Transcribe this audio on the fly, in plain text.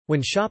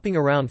When shopping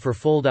around for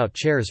fold-out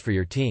chairs for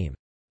your team,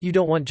 you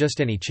don't want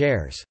just any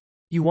chairs.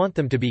 You want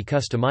them to be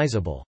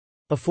customizable,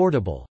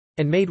 affordable,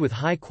 and made with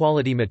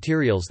high-quality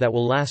materials that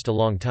will last a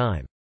long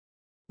time.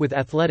 With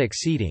athletic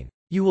seating,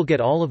 you will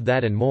get all of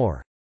that and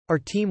more. Our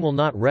team will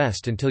not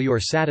rest until you are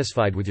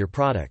satisfied with your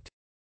product.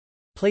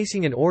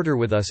 Placing an order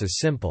with us is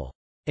simple.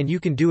 And you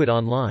can do it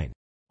online.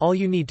 All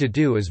you need to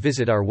do is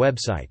visit our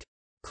website.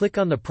 Click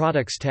on the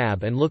Products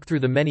tab and look through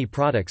the many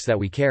products that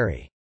we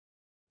carry.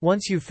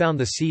 Once you've found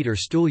the seat or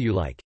stool you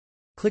like,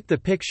 click the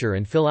picture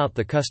and fill out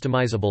the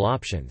customizable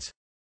options.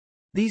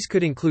 These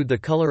could include the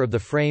color of the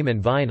frame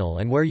and vinyl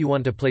and where you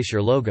want to place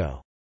your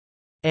logo.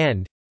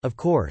 And, of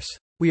course,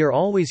 we are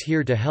always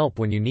here to help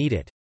when you need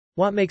it.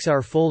 What makes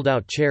our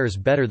fold-out chairs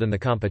better than the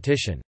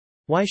competition?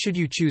 Why should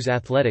you choose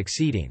athletic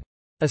seating?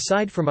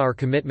 Aside from our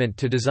commitment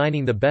to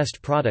designing the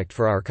best product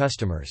for our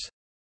customers,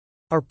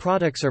 our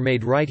products are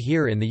made right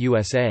here in the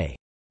USA.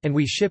 And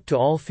we ship to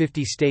all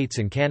 50 states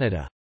and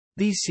Canada.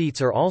 These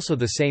seats are also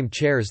the same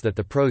chairs that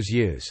the pros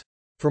use.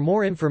 For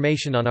more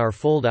information on our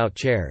fold-out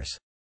chairs,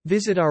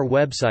 visit our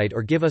website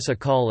or give us a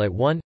call at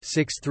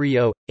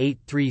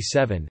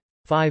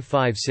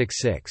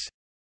 1-630-837-5566.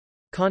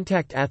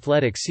 Contact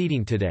Athletic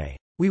Seating today.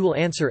 We will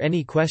answer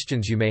any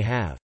questions you may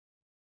have.